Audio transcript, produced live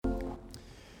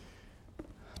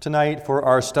Tonight, for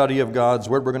our study of God's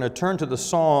Word, we're going to turn to the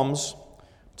Psalms,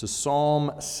 to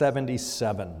Psalm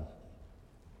 77.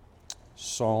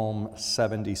 Psalm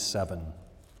 77.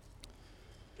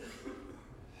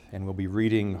 And we'll be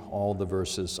reading all the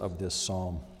verses of this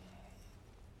psalm.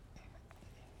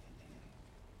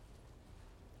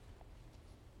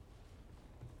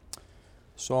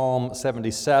 Psalm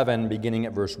 77, beginning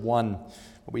at verse 1.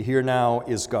 What we hear now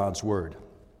is God's Word.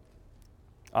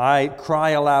 I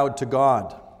cry aloud to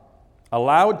God,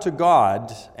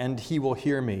 and He will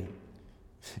hear me.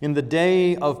 In the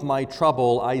day of my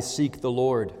trouble, I seek the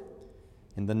Lord.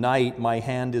 In the night, my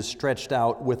hand is stretched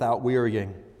out without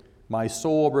wearying. My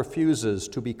soul refuses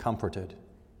to be comforted.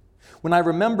 When I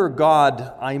remember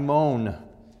God, I moan.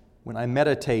 When I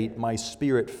meditate, my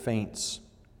spirit faints.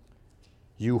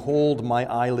 You hold my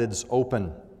eyelids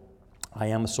open. I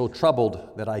am so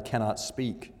troubled that I cannot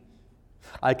speak.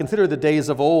 I consider the days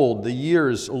of old, the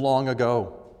years long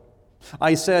ago.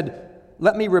 I said,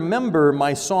 let me remember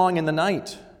my song in the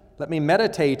night. Let me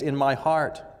meditate in my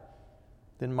heart.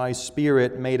 Then my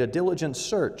spirit made a diligent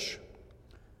search.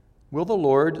 Will the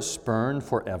Lord spurn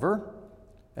forever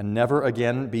and never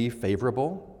again be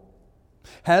favorable?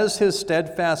 Has His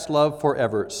steadfast love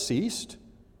forever ceased?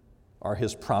 Are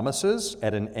His promises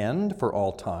at an end for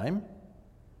all time?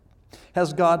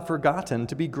 Has God forgotten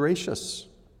to be gracious?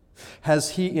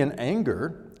 Has He in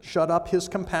anger shut up His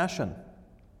compassion?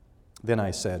 Then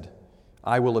I said,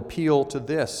 I will appeal to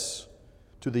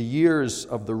the years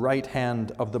of the right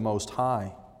hand of the Most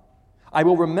High. I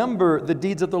will remember the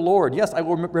deeds of the Lord. Yes, I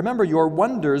will remember your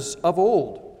wonders of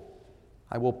old.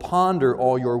 I will ponder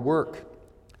all your work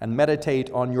and meditate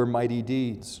on your mighty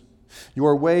deeds.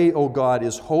 Your way, O God,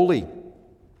 is holy.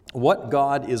 What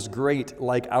God is great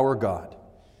like our God?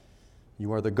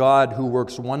 You are the God who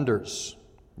works wonders.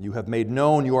 You have made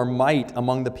known your might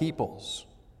among the peoples.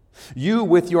 You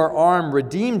with your arm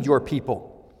redeemed your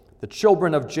people, the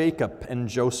children of Jacob and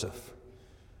Joseph.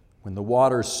 When the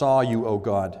waters saw you, O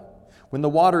God, when the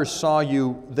waters saw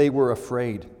you, they were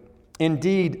afraid.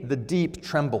 Indeed, the deep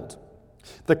trembled.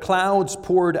 The clouds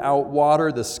poured out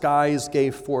water, the skies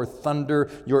gave forth thunder,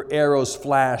 your arrows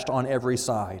flashed on every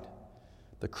side.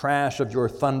 The crash of your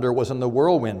thunder was in the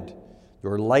whirlwind.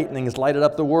 Your lightnings lighted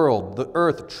up the world. The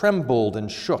earth trembled and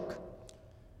shook.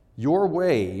 Your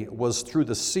way was through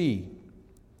the sea,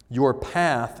 your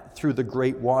path through the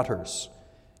great waters,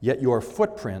 yet your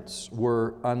footprints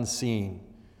were unseen.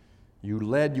 You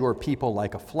led your people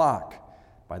like a flock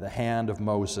by the hand of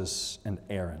Moses and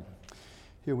Aaron.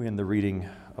 Here we end the reading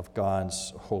of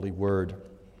God's holy word.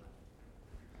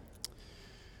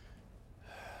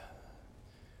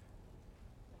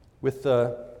 With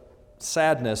the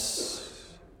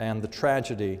sadness and the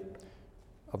tragedy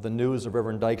of the news of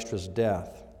Reverend Dykstra's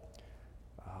death,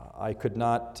 I could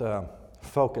not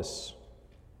focus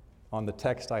on the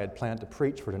text I had planned to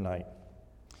preach for tonight.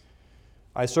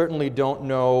 I certainly don't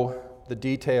know the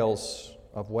details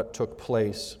of what took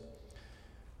place,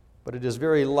 but it is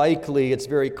very likely, it's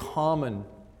very common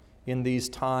in these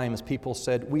times, people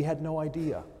said, we had no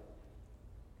idea.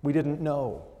 We didn't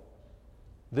know.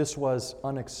 This was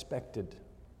unexpected.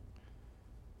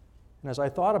 And as I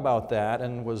thought about that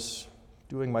and was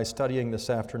doing my studying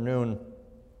this afternoon,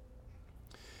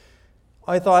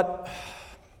 I thought,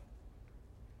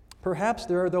 perhaps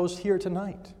there are those here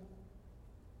tonight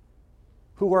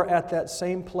who are at that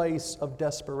same place of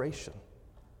desperation,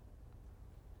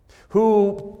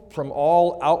 who, from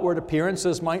all outward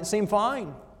appearances, might seem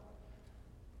fine,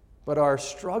 but are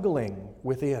struggling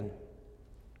within.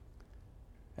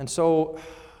 And so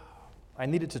I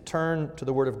needed to turn to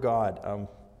the Word of God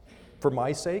for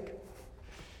my sake,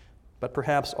 but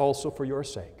perhaps also for your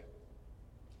sake.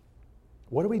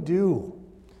 What do we do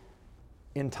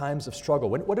in times of struggle?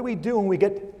 What do we do when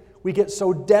we get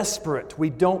so desperate we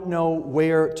don't know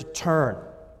where to turn?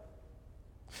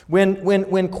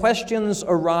 When questions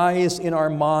arise in our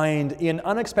mind in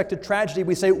unexpected tragedy,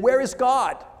 we say, where is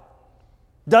God?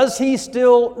 Does He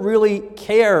still really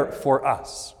care for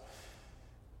us?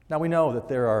 Now we know that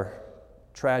there are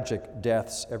tragic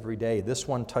deaths every day. This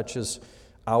one touches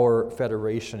our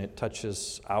federation. It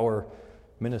touches our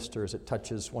ministers. It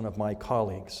touches one of my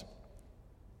colleagues.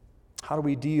 How do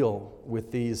we deal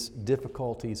with these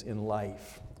difficulties in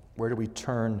life? Where do we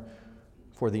turn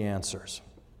for the answers?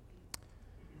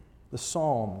 The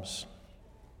Psalms.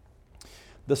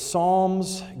 The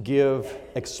Psalms give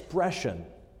expression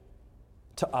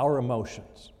to our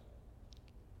emotions.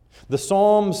 The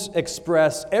Psalms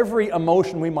express every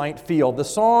emotion we might feel. The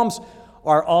Psalms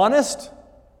are honest,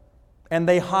 and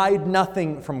they hide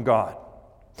nothing from God.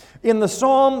 In the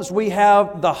Psalms, we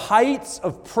have the heights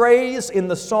of praise. In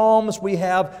the Psalms, we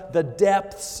have the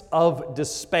depths of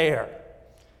despair.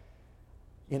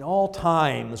 In all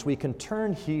times, we can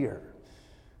turn here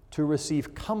to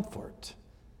receive comfort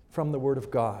from the Word of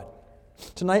God.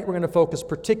 Tonight, we're going to focus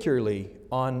particularly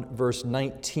on verse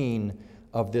 19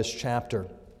 of this chapter.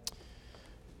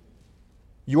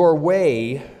 Your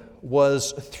way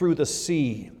was through the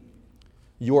sea,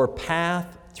 your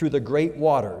path through the great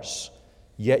waters,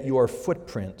 yet your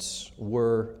footprints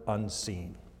were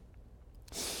unseen.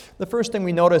 The first thing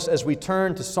we notice as we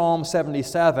turn to Psalm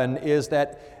 77 is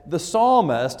that the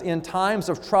psalmist, in times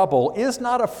of trouble, is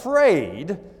not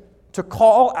afraid to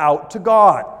call out to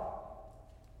God.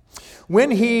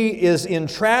 When he is in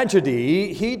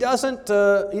tragedy, he doesn't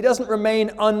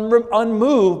remain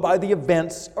unmoved by the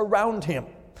events around him.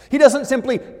 He doesn't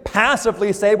simply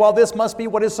passively say, well, this must be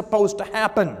what is supposed to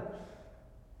happen.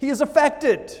 He is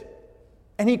affected,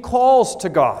 and he calls to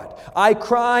God. I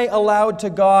cry aloud to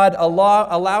God,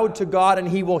 and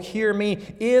he will hear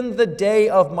me. In the day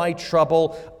of my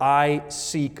trouble, I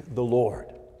seek the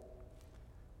Lord.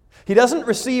 He doesn't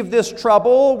receive this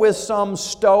trouble with some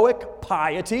stoic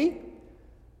piety,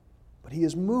 but he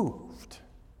is moved.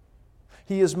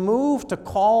 He is moved to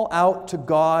call out to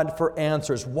God for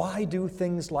answers. Why do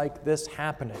things like this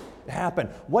happen?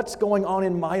 What's going on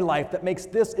in my life that makes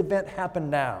this event happen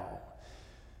now?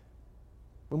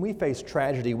 When we face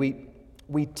tragedy,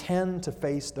 we tend to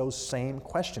face those same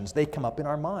questions. They come up in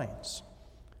our minds.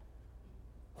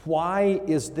 Why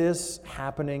is this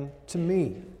happening to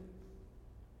me?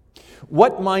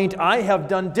 What might I have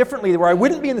done differently where I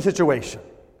wouldn't be in the situation?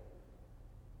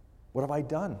 What have I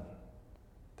done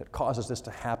that causes this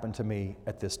to happen to me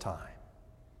at this time?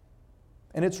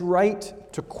 And it's right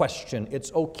to question.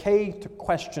 It's okay to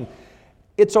question.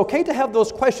 It's okay to have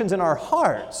those questions in our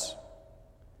hearts,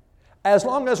 as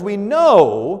long as we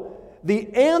know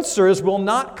the answers will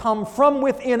not come from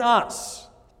within us,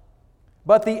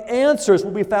 but the answers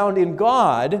will be found in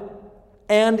God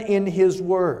and in His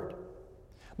Word.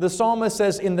 The psalmist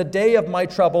says, in the day of my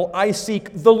trouble, I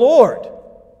seek the Lord.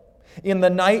 In the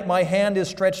night, my hand is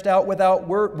stretched out without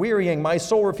wearying. My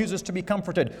soul refuses to be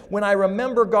comforted. When I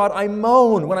remember God, I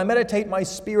moan. When I meditate, my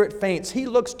spirit faints. He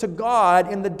looks to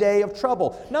God in the day of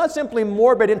trouble. Not simply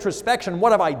morbid introspection,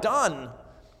 what have I done?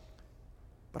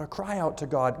 But a cry out to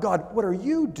God, God, what are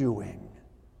you doing?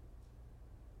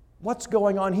 What's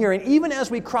going on here? And even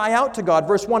as we cry out to God,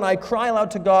 verse 1, I cry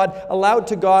aloud to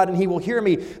God, and He will hear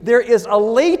me. There is a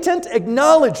latent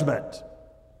acknowledgement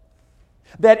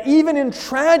that even in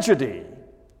tragedy,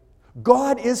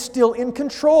 God is still in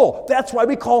control. That's why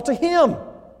we call to Him.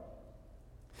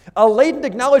 A latent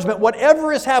acknowledgement,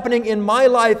 whatever is happening in my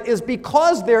life is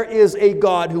because there is a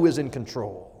God who is in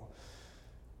control.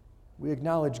 We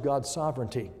acknowledge God's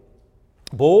sovereignty,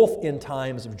 both in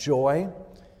times of joy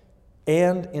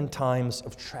and in times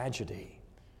of tragedy.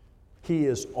 He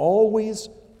is always,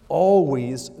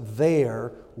 always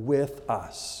there with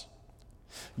us.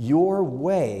 Your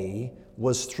way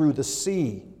was through the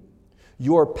sea,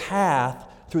 your path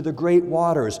through the great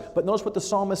waters. But notice what the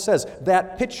psalmist says.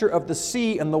 That picture of the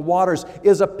sea and the waters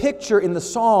is a picture in the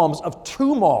Psalms of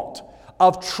tumult,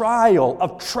 of trial,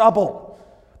 of trouble,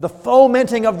 the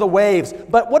fomenting of the waves.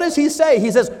 But what does he say?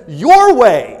 He says, your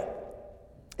way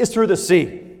is through the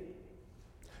sea,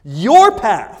 your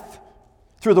path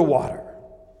through the water.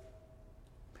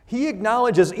 He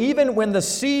acknowledges even when the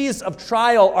seas of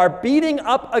trial are beating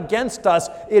up against us,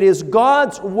 it is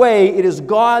God's way, it is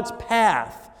God's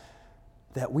path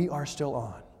that we are still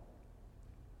on.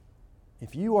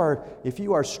 If you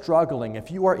are struggling,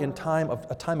 if you are in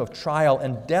a time of trial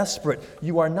and desperate,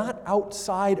 you are not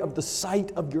outside of the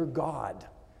sight of your God.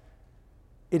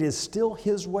 It is still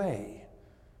His way.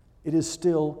 It is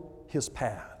still His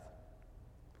path.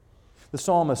 The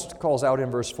psalmist calls out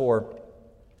in verse 4,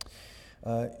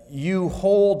 you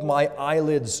hold my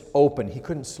eyelids open. He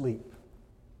couldn't sleep.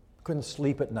 Couldn't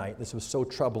sleep at night. This was so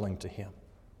troubling to him.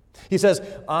 He says,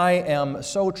 I am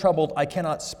so troubled I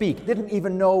cannot speak. Didn't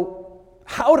even know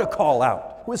how to call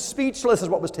out. Was speechless as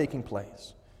what was taking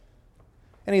place.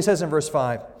 And he says in verse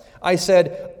 5, I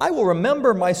said, I will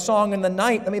remember my song in the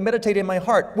night. Let me meditate in my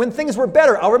heart. When things were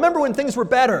better, I'll remember when things were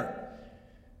better.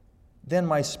 Then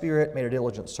my spirit made a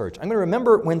diligent search. I'm going to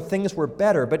remember when things were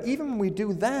better. But even when we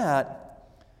do that,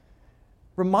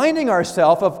 reminding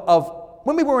ourselves of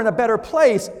when we were in a better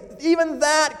place, even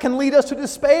that can lead us to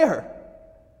despair.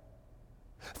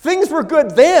 Things were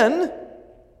good then.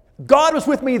 God was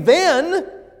with me then.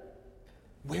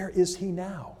 Where is He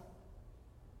now?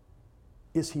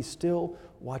 Is he still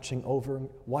watching over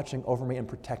me and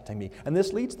protecting me? And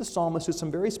this leads the psalmist to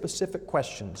some very specific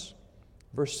questions.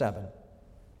 Verse 7.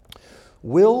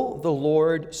 Will the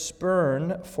Lord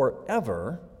spurn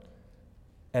forever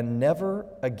and never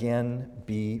again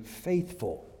be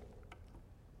faithful?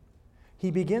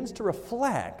 He begins to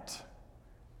reflect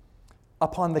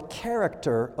upon the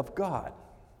character of God.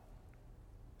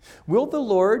 Will the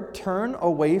Lord turn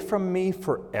away from me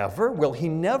forever? Will he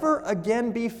never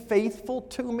again be faithful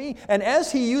to me? And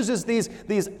as he uses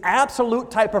these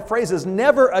absolute type of phrases,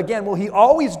 never again, will he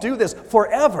always do this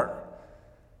forever?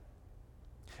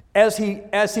 As he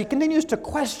continues to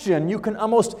question, you can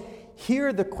almost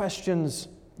hear the questions,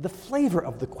 the flavor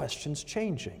of the questions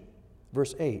changing.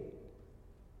 Verse 8,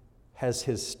 has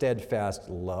his steadfast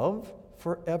love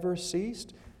forever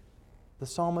ceased? The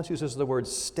psalmist uses the word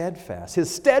steadfast,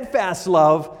 his steadfast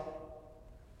love,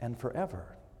 and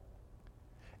forever.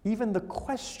 Even the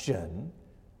question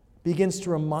begins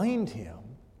to remind him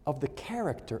of the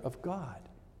character of God.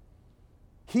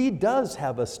 He does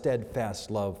have a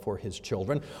steadfast love for his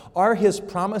children. Are his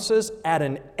promises at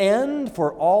an end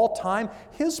for all time?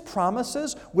 His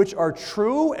promises, which are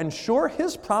true and sure,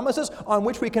 his promises on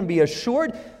which we can be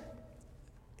assured.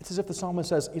 It's as if the psalmist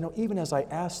says, even as I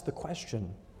ask the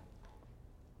question,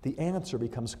 the answer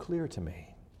becomes clear to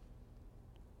me.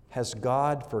 Has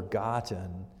God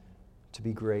forgotten to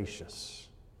be gracious?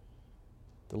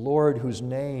 The Lord, whose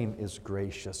name is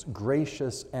gracious,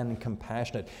 gracious and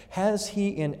compassionate. Has he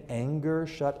in anger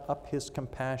shut up his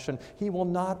compassion? He will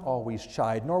not always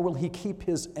chide, nor will he keep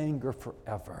his anger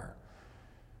forever.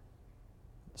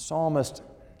 The psalmist,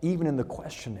 even in the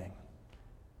questioning,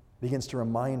 begins to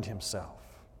remind himself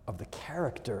of the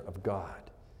character of God.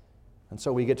 And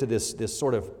so we get to this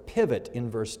sort of pivot in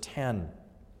verse 10,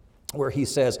 where he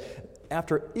says,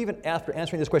 after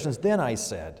answering these questions, then I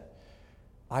said,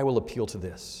 I will appeal to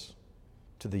this,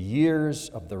 to the years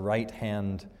of the right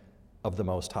hand of the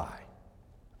Most High.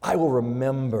 I will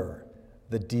remember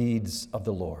the deeds of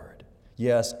the Lord.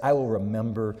 Yes, I will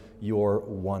remember your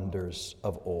wonders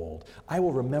of old. I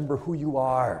will remember who you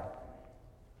are.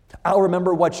 I'll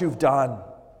remember what you've done.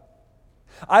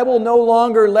 I will no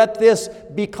longer let this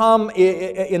become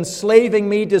enslaving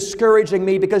me, discouraging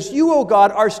me, because you, O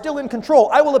God, are still in control.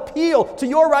 I will appeal to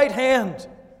your right hand.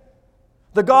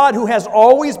 The God who has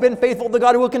always been faithful, the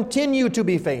God who will continue to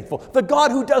be faithful, the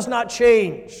God who does not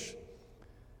change.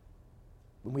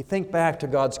 When we think back to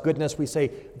God's goodness, we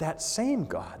say, that same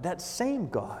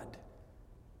God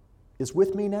is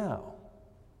with me now,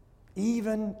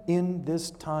 even in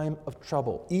this time of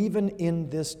trouble, even in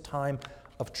this time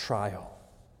of trial.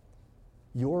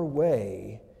 Your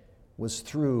way was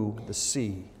through the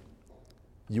sea,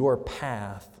 your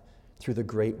path through the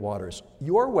great waters.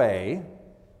 Your way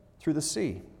through the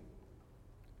sea.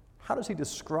 How does he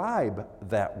describe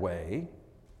that way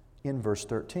in verse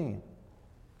 13?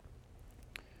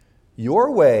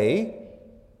 Your way,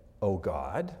 O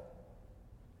God,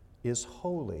 is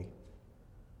holy.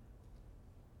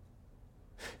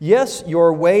 Yes,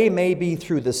 your way may be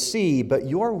through the sea, but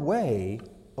your way,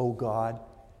 O God,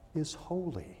 is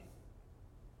holy.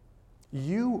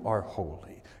 You are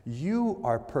holy. You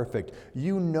are perfect.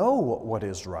 You know what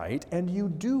is right, and you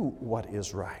do what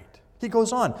is right. He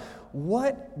goes on,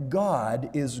 what God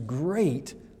is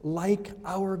great like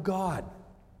our God?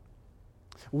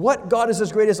 What God is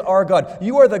as great as our God?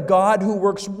 You are the God who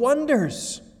works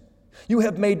wonders. You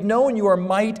have made known your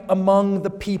might among the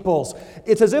peoples.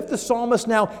 It's as if the psalmist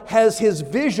now has his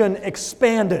vision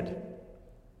expanded.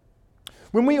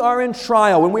 When we are in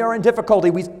trial, when we are in difficulty,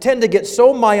 we tend to get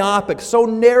so myopic, so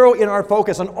narrow in our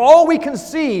focus, and all we can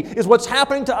see is what's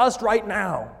happening to us right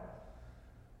now.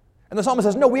 And the psalmist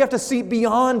says, no, we have to see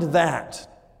beyond that,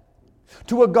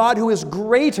 to a God who is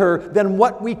greater than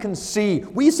what we can see.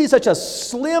 We see such a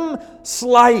slim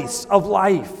slice of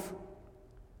life.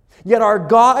 Yet our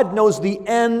God knows the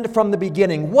end from the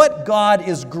beginning. What God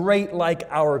is great like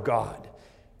our God?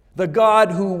 The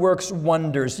God who works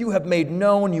wonders. You have made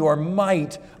known your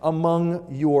might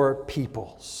among your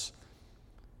peoples.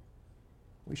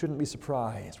 We shouldn't be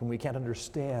surprised when we can't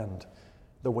understand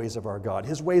the ways of our God.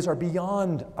 His ways are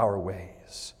beyond our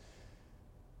ways.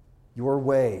 Your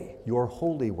way, your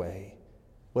holy way,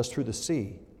 was through the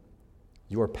sea,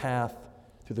 your path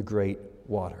through the great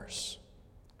waters.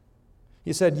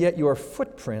 He said, yet your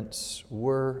footprints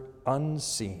were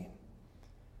unseen.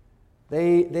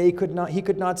 He could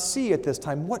not see at this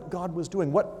time what God was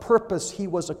doing, what purpose he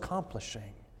was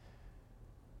accomplishing.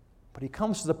 But he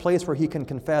comes to the place where he can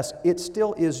confess, it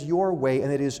still is your way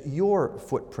and it is your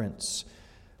footprints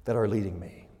that are leading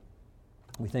me.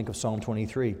 We think of Psalm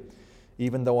 23.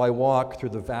 Even though I walk through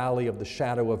the valley of the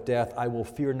shadow of death, I will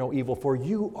fear no evil, for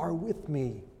you are with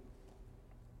me.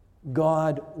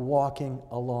 God walking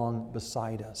along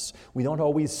beside us. We don't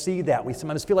always see that. We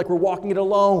sometimes feel like we're walking it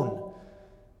alone.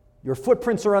 Your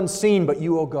footprints are unseen, but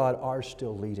you, O God, are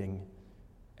still leading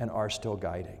and are still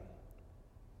guiding.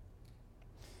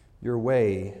 Your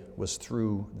way was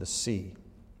through the sea.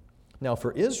 Now,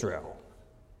 for Israel,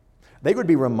 they would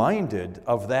be reminded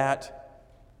of that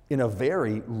in a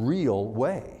very real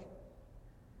way.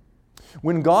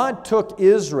 When God took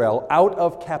Israel out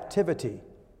of captivity,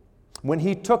 when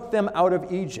He took them out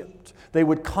of Egypt, they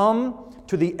would come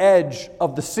to the edge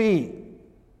of the sea.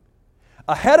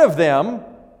 Ahead of them,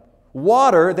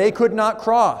 water they could not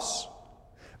cross.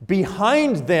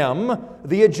 Behind them,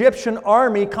 the Egyptian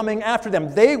army coming after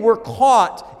them. They were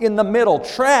caught in the middle,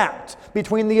 trapped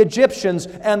between the Egyptians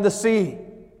and the sea.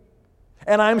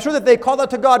 And I'm sure that they called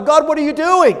out to God, God, what are you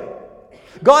doing?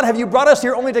 God, have you brought us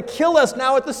here only to kill us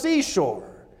now at the seashore?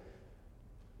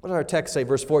 What does our text say,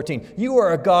 verse 14? You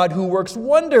are a God who works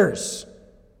wonders.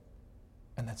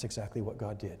 And that's exactly what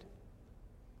God did.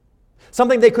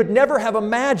 Something they could never have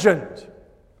imagined.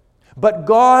 But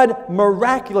God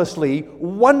miraculously,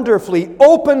 wonderfully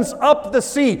opens up the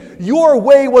sea. Your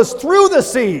way was through the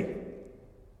sea.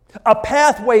 A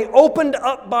pathway opened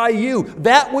up by you.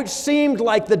 That which seemed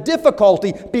like the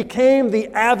difficulty became the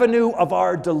avenue of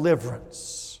our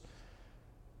deliverance.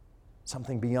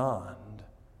 Something beyond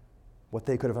what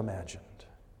they could have imagined.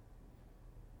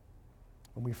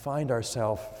 When we find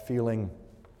ourselves feeling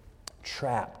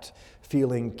trapped,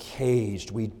 feeling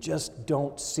caged, we just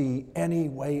don't see any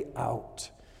way out,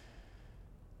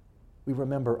 we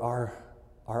remember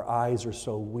our eyes are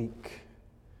so weak.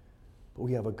 But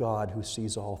we have a God who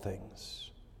sees all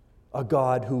things, a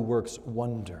God who works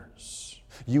wonders.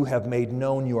 You have made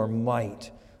known your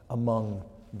might among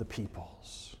the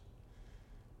peoples.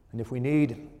 And if we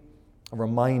need a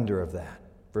reminder of that,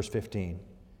 verse 15,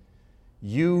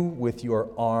 you with your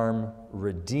arm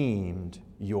redeemed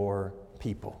your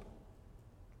people.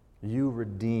 You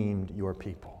redeemed your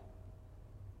people.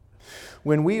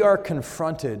 When we are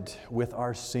confronted with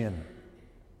our sin,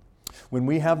 when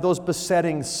we have those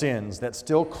besetting sins that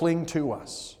still cling to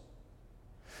us,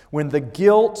 when the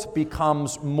guilt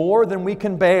becomes more than we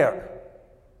can bear,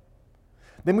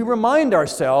 then we remind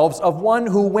ourselves of one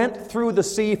who went through the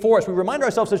sea for us. We remind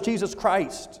ourselves of Jesus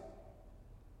Christ.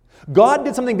 God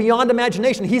did something beyond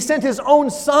imagination. He sent His own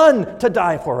Son to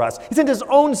die for us. He sent His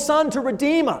own Son to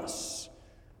redeem us.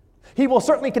 He will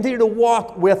certainly continue to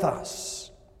walk with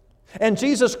us. And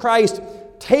Jesus Christ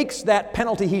takes that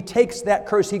penalty, He takes that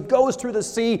curse, He goes through the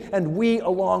sea, and we,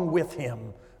 along with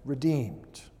Him,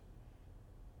 redeemed.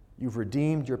 You've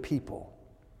redeemed your people,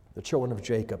 the children of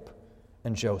Jacob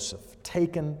and Joseph,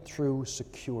 taken through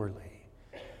securely.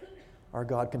 Our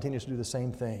God continues to do the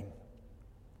same thing.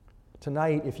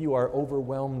 Tonight, if you are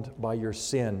overwhelmed by your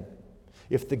sin,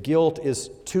 if the guilt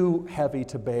is too heavy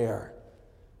to bear,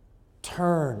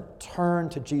 turn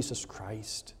to Jesus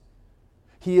Christ.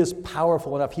 He is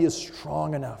powerful enough. He is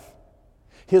strong enough.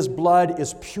 His blood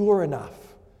is pure enough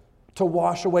to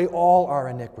wash away all our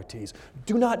iniquities.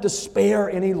 Do not despair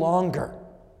any longer.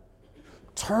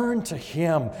 Turn to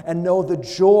Him and know the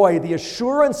joy, the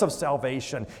assurance of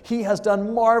salvation. He has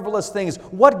done marvelous things.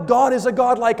 What God is a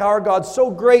God like our God, so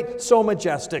great, so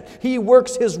majestic? He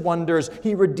works His wonders.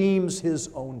 He redeems His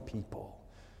own people.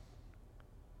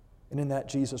 And in that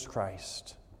Jesus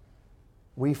Christ,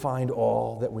 we find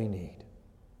all that we need.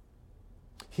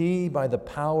 He, by the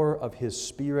power of His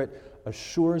Spirit,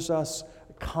 assures us,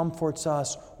 comforts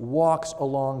us, walks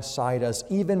alongside us,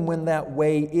 even when that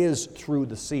way is through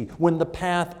the sea, when the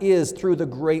path is through the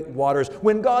great waters,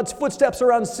 when God's footsteps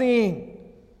are unseen.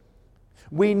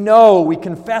 We know, we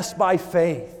confess by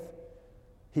faith.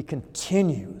 He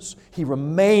continues. He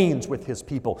remains with His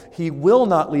people. He will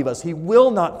not leave us. He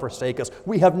will not forsake us.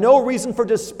 We have no reason for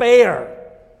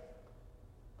despair.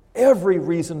 Every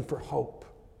reason for hope.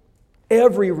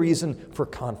 Every reason for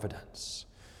confidence.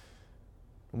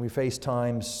 When we face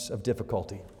times of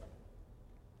difficulty,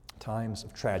 times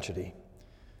of tragedy,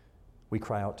 we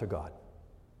cry out to God.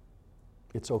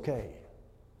 It's okay.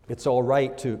 It's all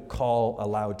right to call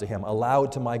aloud to Him,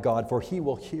 aloud to my God, for He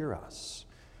will hear us.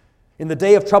 In the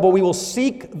day of trouble, we will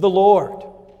seek the Lord.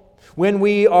 When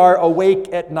we are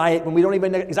awake at night, when we don't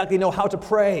even exactly know how to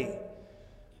pray,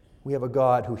 we have a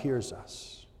God who hears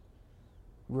us.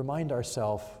 We remind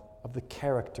ourselves of the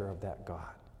character of that God.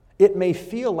 It may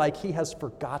feel like He has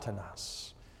forgotten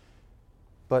us,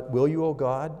 but will you, O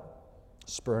God,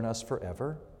 spurn us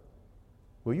forever?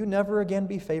 Will you never again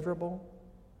be favorable?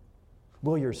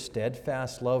 Will your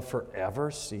steadfast love forever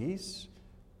cease?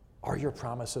 Are your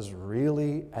promises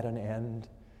really at an end?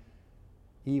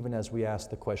 Even as we ask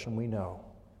the question, we know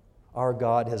our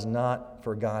God has not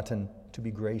forgotten to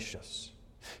be gracious.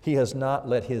 He has not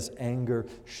let his anger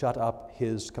shut up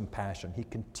his compassion. He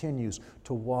continues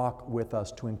to walk with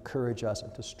us, to encourage us,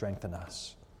 and to strengthen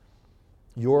us.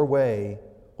 Your way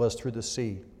was through the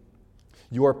sea,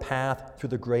 your path through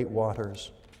the great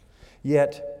waters.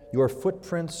 Yet your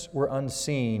footprints were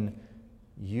unseen.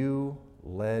 You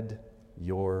led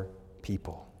your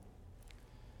people.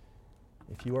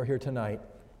 If you are here tonight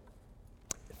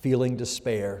feeling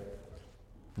despair,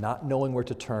 not knowing where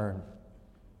to turn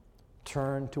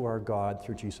to our God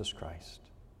through Jesus Christ,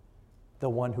 the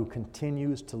one who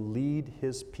continues to lead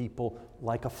his people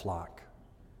like a flock,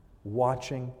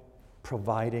 watching,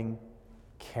 providing,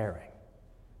 caring.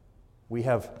 We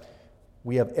have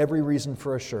every reason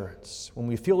for assurance. When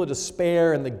we feel the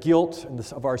despair and the guilt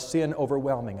of our sin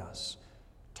overwhelming us,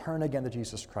 turn again to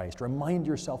Jesus Christ. Remind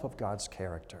yourself of God's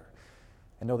character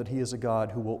and know that he is a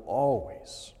God who will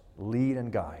always lead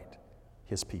and guide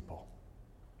his people.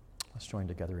 Let's join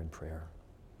together in prayer.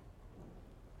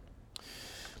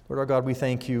 Lord our God, we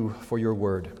thank you for your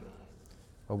word,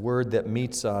 a word that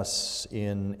meets us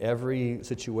in every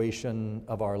situation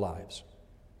of our lives,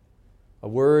 a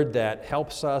word that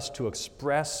helps us to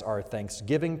express our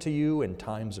thanksgiving to you in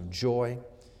times of joy,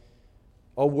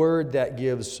 a word that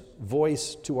gives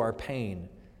voice to our pain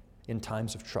in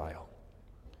times of trial.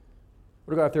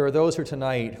 Lord God, if there are those here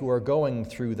tonight who are going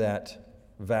through that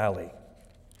valley,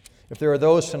 if there are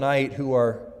those tonight who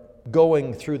are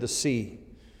going through the sea,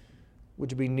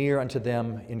 would you be near unto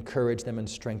them, encourage them, and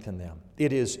strengthen them?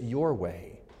 It is your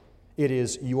way. It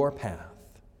is your path.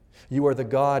 You are the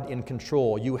God in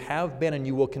control. You have been and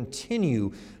you will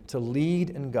continue to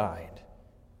lead and guide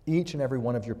each and every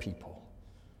one of your people.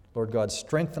 Lord God,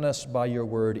 strengthen us by your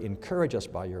word, encourage us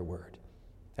by your word,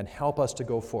 and help us to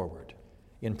go forward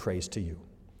in praise to you.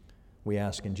 We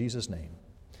ask in Jesus' name,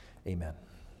 amen.